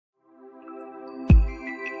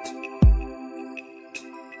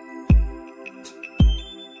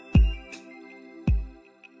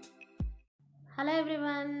Hello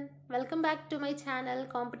everyone, welcome back to my channel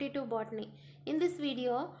Competitive Botany. In this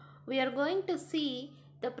video, we are going to see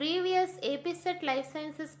the previous APSET Life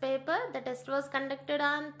Sciences paper. The test was conducted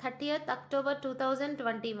on 30th October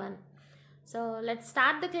 2021. So let's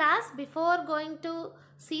start the class. Before going to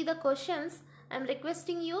see the questions, I am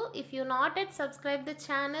requesting you, if you not yet subscribe the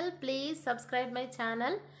channel, please subscribe my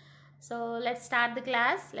channel. So let's start the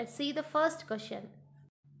class. Let's see the first question.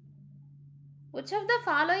 Which of the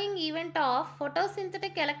following event of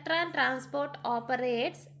photosynthetic electron transport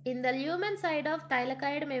operates in the lumen side of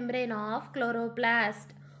thylakoid membrane of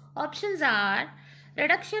chloroplast? Options are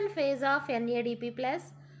reduction phase of NADP+,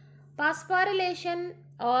 phosphorylation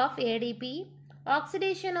of ADP,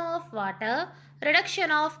 oxidation of water, reduction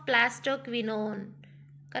of plastoquinone.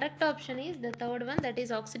 Correct option is the third one, that is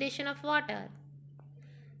oxidation of water.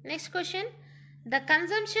 Next question. The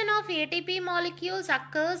consumption of ATP molecules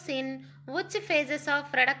occurs in which phases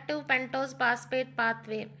of reductive pentose phosphate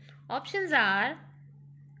pathway? Options are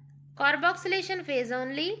carboxylation phase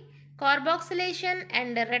only, carboxylation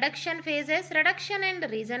and reduction phases, reduction and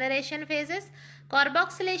regeneration phases,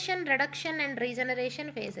 carboxylation, reduction and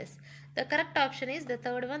regeneration phases. The correct option is the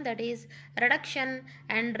third one, that is reduction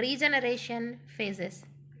and regeneration phases.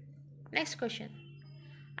 Next question.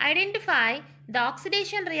 Identify the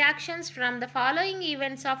oxidation reactions from the following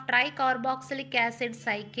events of tricarboxylic acid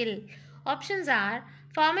cycle. Options are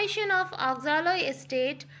formation of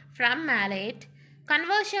oxaloacetate from malate,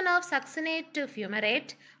 conversion of succinate to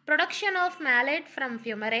fumarate, production of malate from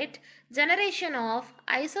fumarate, generation of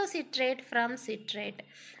isocitrate from citrate.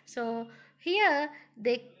 So here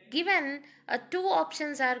they given two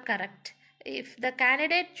options are correct. If the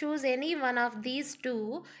candidate choose any one of these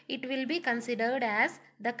two, it will be considered as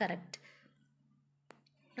the correct.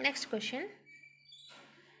 Next question.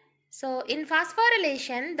 So in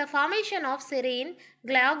phosphorylation, the formation of serine,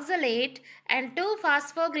 glyoxylate and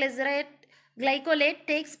 2-phosphoglycolate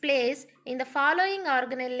takes place in the following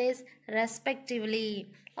organelles respectively.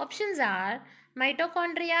 Options are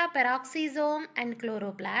mitochondria, peroxisome and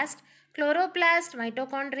chloroplast, chloroplast,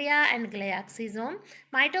 mitochondria and glyoxisome,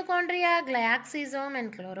 mitochondria, glyoxisome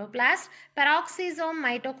and chloroplast, peroxisome,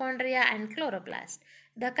 mitochondria and chloroplast.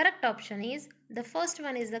 The correct option is, the first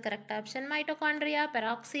one is the correct option, mitochondria,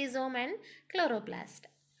 peroxisome and chloroplast.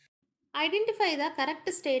 Identify the correct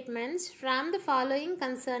statements from the following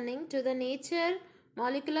concerning to the nature,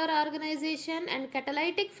 molecular organization and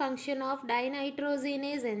catalytic function of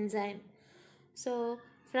dinitrogenase enzyme. So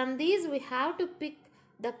from these we have to pick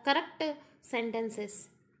the correct sentences.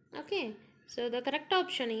 Okay, so the correct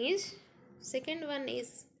option is, second one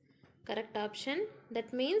is correct option,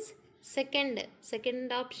 that means second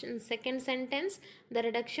option, second sentence, the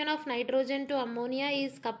reduction of nitrogen to ammonia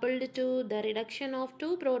is coupled to the reduction of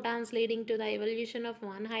 2 protons leading to the evolution of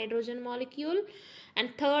 1 hydrogen molecule.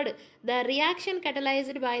 And third, the reaction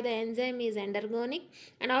catalyzed by the enzyme is endergonic.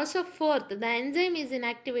 And also fourth, the enzyme is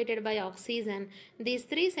inactivated by oxygen. These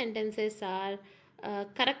three sentences are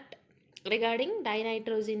correct regarding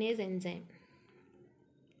dinitrogenase enzyme.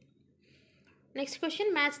 Next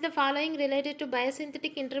question. Match the following related to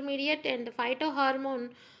biosynthetic intermediate and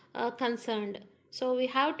phytohormone concerned. So we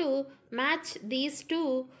have to match these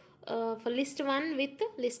two for list 1 with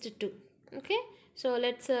list 2. Okay. So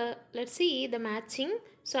let's see the matching.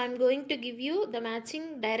 So I'm going to give you the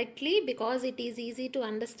matching directly because it is easy to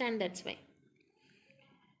understand, that's why.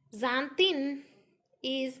 Xanthin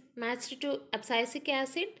is matched to abscisic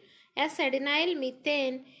acid. S-adenyl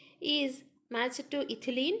methane is matched to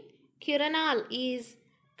ethylene. Curanol is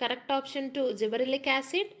correct option to gibberellic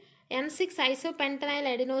acid. N6-isopentenyl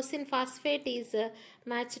adenosine phosphate is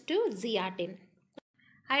matched to zeatin.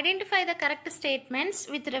 Identify the correct statements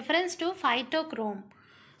with reference to phytochrome.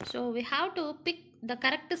 So we have to pick the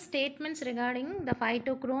correct statements regarding the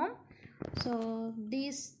phytochrome. So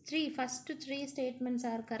these first three statements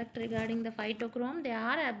are correct regarding the phytochrome. They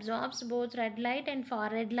are absorbs both red light and far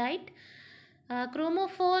red light.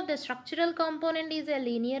 Chromophore, the structural component is a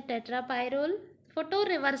linear tetrapyrrole,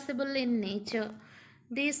 photoreversible in nature.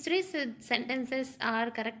 These three sentences are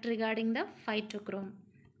correct regarding the phytochrome.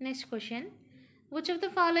 Next question. Which of the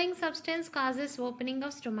following substance causes opening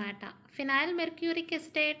of stomata? Phenyl mercuric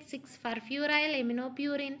acetate, 6-furfuryl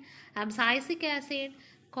aminopurine, abscisic acid,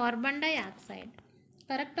 carbon dioxide.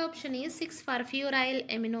 Correct option is 6-furfuryl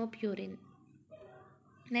aminopurine.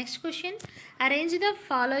 Next question. Arrange the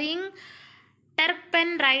following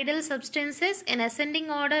terpenridal substances in ascending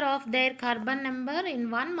order of their carbon number in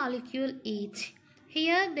one molecule each.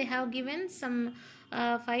 Here they have given some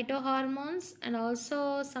phytohormones and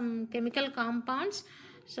also some chemical compounds.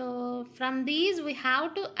 So from these we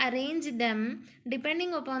have to arrange them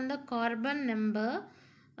depending upon the carbon number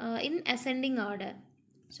in ascending order.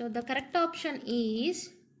 So the correct option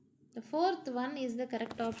is, the fourth one is the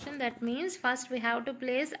correct option. That means first we have to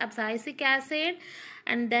place abscisic acid,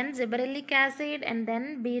 and then gibberellic acid, and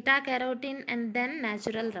then beta carotene, and then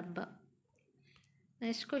natural rubber.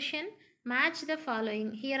 Next question, match the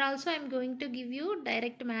following. Here also I am going to give you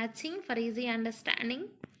direct matching for easy understanding.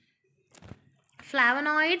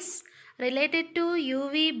 Flavonoids related to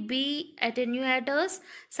UVB attenuators,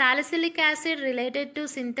 salicylic acid related to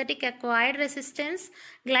synthetic acquired resistance,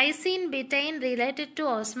 glycine betaine related to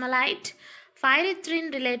osmolyte,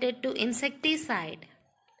 pyrethrin related to insecticide.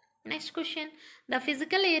 Next question, the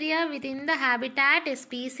physical area within the habitat a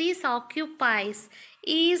species occupies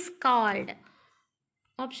is called.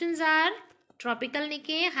 Options are tropical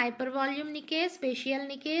Nikkei, hypervolume Nikkei, spatial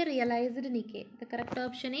Nikkei, realized Nikkei. The correct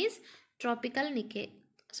option is tropical Nikkei.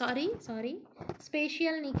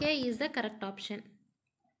 Spatial Nikkei is the correct option.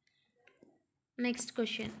 Next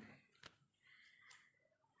question.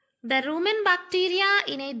 The rumen bacteria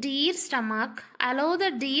in a deer stomach allow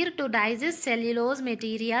the deer to digest cellulose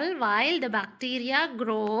material while the bacteria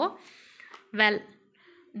grow well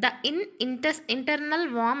in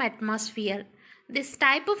internal warm atmosphere. This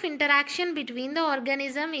type of interaction between the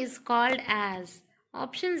organism is called as.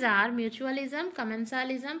 Options are mutualism,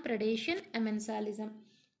 commensalism, predation, amensalism.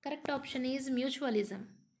 Correct option is mutualism.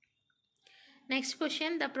 Next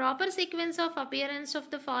question, the proper sequence of appearance of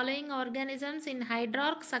the following organisms in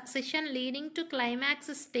hierarchical succession leading to climax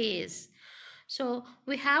stage. So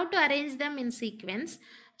we have to arrange them in sequence,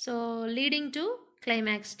 so leading to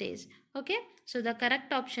climax stage. Okay, so the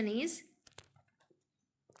correct option is,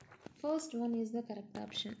 first one is the correct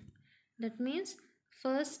option. That means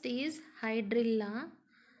first is hydrilla,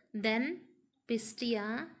 then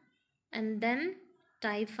pistia, and then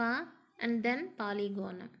typha, and then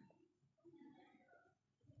polygonum.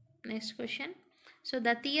 Next question. So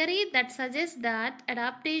the theory that suggests that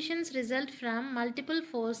adaptations result from multiple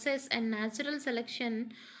forces and natural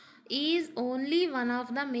selection is only one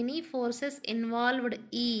of the many forces involved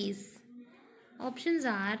is. Options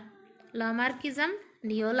are Lamarckism,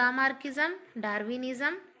 Neo-Lamarckism,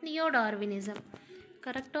 Darwinism, Neo-Darwinism.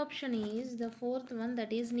 Correct option is the fourth one,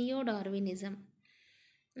 that is Neo-Darwinism.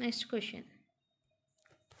 Next question.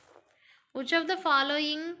 Which of the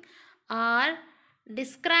following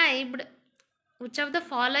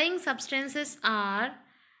substances are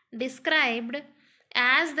described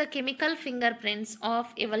as the chemical fingerprints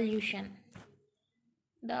of evolution?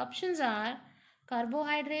 The options are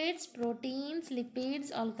carbohydrates, proteins,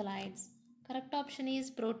 lipids, alkaloids. Correct option is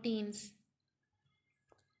proteins.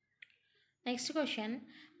 Next question.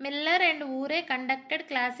 Miller and Urey conducted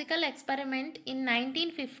classical experiment in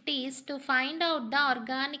 1950s to find out the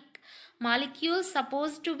organic molecules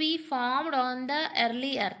supposed to be formed on the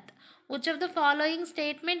early earth. Which of the following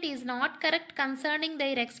statement is not correct concerning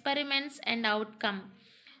their experiments and outcome?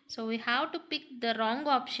 So we have to pick the wrong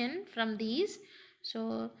option from these.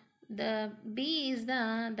 So the B is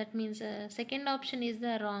the, that means second option is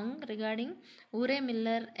the wrong regarding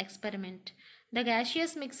Urey-Miller experiment. The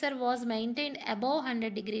gaseous mixture was maintained above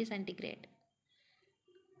 100 degrees centigrade.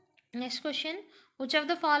 Next question. Which of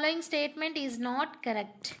the following statement is not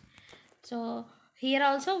correct? So here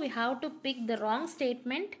also we have to pick the wrong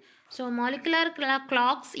statement. So molecular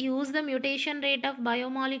clocks use the mutation rate of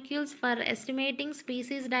biomolecules for estimating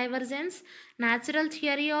species divergence. Natural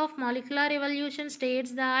theory of molecular evolution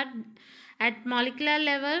states that at molecular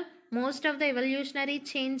level, most of the evolutionary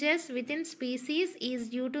changes within species is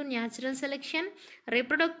due to natural selection.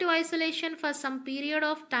 Reproductive isolation for some period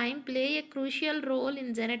of time play a crucial role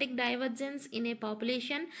in genetic divergence in a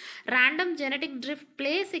population. Random genetic drift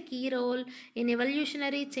plays a key role in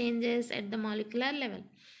evolutionary changes at the molecular level.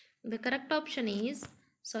 The correct option is,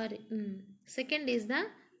 second is the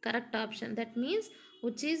correct option. That means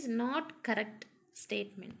which is not correct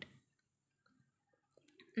statement.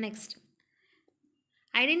 Next.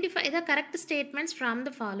 Identify the correct statements from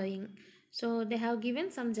the following. So they have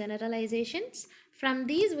given some generalizations. From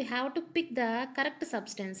these we have to pick the correct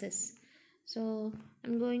substances. So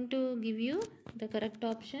I'm going to give you the correct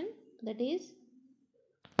option, that is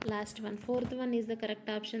last one. Fourth one is the correct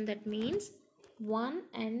option. That means 1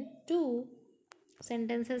 and 2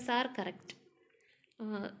 sentences are correct.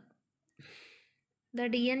 The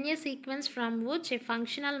DNA sequence from which a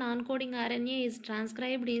functional non-coding RNA is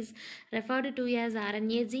transcribed is referred to as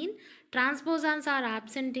RNA gene. Transposons are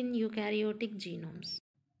absent in eukaryotic genomes.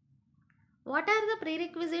 What are the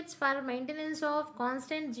prerequisites for maintenance of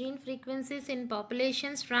constant gene frequencies in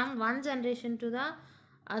populations from one generation to the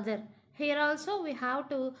other? Here also we have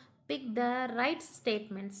to pick the right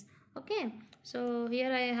statements. Okay, so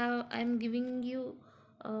here I am giving you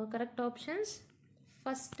correct options.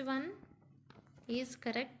 First one is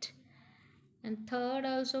correct, and third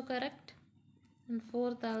also correct, and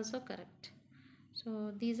fourth also correct.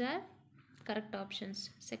 So these are correct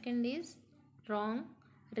options. Second is wrong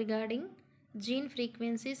regarding gene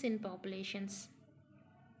frequencies in populations.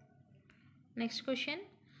 Next question.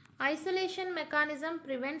 Isolation mechanism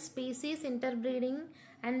prevents species interbreeding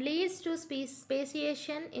and leads to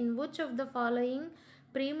speciation in which of the following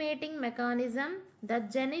premating mechanism? The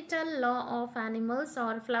genital law of animals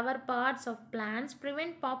or flower parts of plants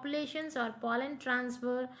prevent populations or pollen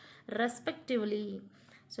transfer respectively.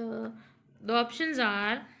 So the options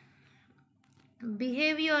are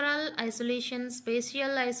behavioral isolation,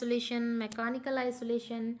 spatial isolation, mechanical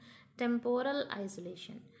isolation, temporal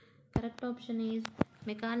isolation. Correct option is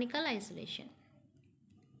mechanical isolation.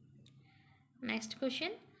 Next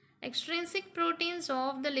question. Extrinsic proteins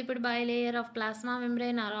of the lipid bilayer of plasma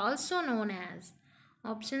membrane are also known as.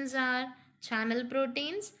 Options are channel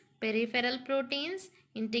proteins, peripheral proteins,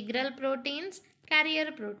 integral proteins,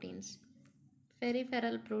 carrier proteins.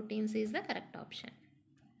 Peripheral proteins is the correct option.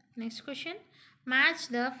 Next question. Match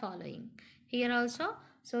the following. Here also,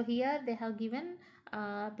 so here they have given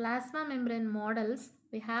plasma membrane models.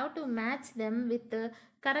 We have to match them with the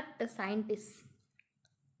correct scientists.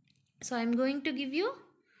 So I am going to give you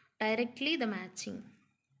directly the matching.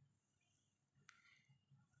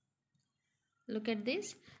 Look at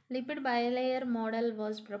this. Lipid bilayer model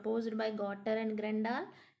was proposed by Gotter and Grendel.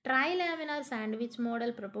 Trilaminar sandwich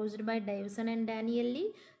model proposed by Davison and Danieli.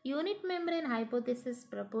 Unit membrane hypothesis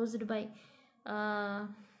proposed by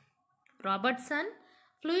Robertson.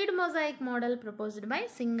 Fluid mosaic model proposed by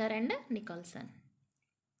Singer and Nicholson.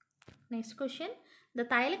 Next question. The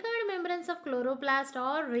thylakoid membranes of chloroplast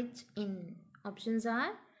are rich in. Options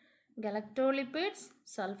are galactolipids,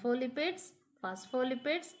 sulfolipids,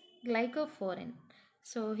 phospholipids, glycophorin.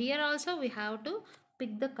 So here also we have to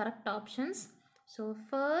pick the correct options. So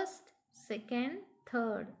first, second,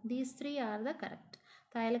 third, these three are the correct.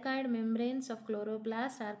 Thylakoid membranes of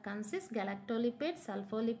chloroplast are consist galactolipids,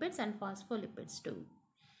 sulfolipids and phospholipids too.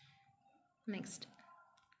 Next.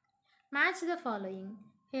 Match the following.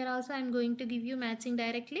 Here also I am going to give you matching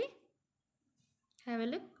directly. Have a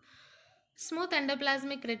look. Smooth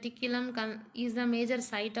endoplasmic reticulum is the major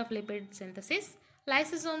site of lipid synthesis.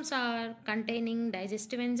 Lysosomes are containing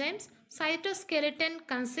digestive enzymes. Cytoskeleton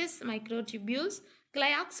consists microtubules.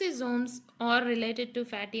 Glyoxysomes are related to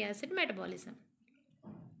fatty acid metabolism.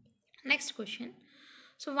 Next question.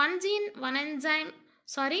 So one gene, one enzyme.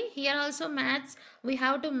 Sorry, here also match. We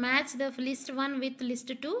have to match the list 1 with list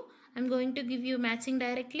 2. I am going to give you matching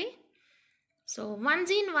directly. So one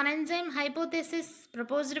gene, one enzyme hypothesis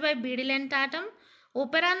proposed by Beadle and Tatum.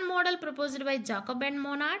 Operon model proposed by Jacob and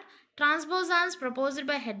Monod. Transposons proposed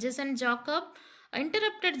by Hedges and Jacob.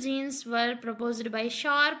 Interrupted genes were proposed by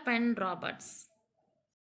Sharp and Roberts.